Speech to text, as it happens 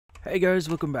Hey guys,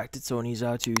 welcome back to Tony's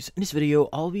How To's. In this video,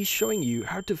 I'll be showing you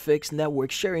how to fix network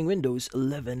sharing Windows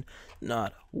 11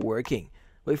 not working.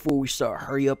 Before we start,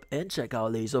 hurry up and check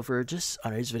out latest offer just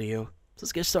under this video. So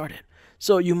let's get started.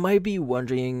 So you might be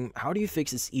wondering, how do you fix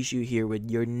this issue here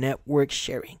with your network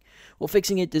sharing? Well,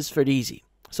 fixing it is pretty easy.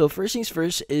 So first things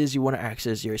first is you want to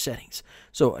access your settings.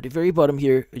 So at the very bottom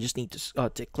here, you just need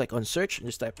to click on search and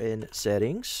just type in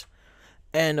settings.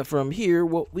 And from here,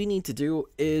 what we need to do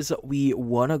is we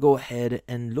want to go ahead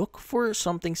and look for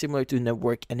something similar to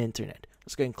network and internet.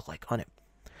 Let's go and click on it.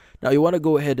 Now you want to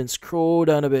go ahead and scroll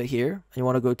down a bit here. And you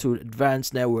want to go to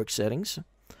advanced network settings. And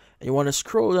you want to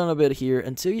scroll down a bit here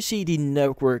until you see the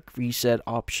network reset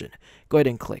option. Go ahead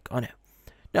and click on it.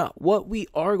 Now, what we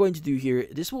are going to do here,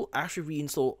 this will actually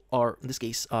reinstall, or in this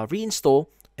case, reinstall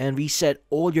and reset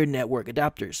all your network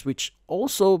adapters, which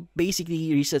also basically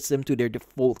resets them to their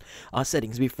default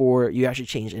settings before you actually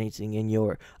change anything in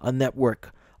your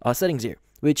network settings here,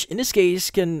 which in this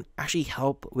case can actually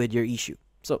help with your issue.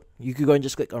 So you could go and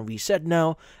just click on reset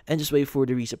now and just wait for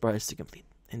the reset process to complete.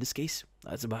 In this case,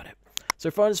 that's about it. So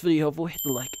if you found this video helpful, hit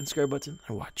the like and subscribe button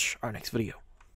and watch our next video.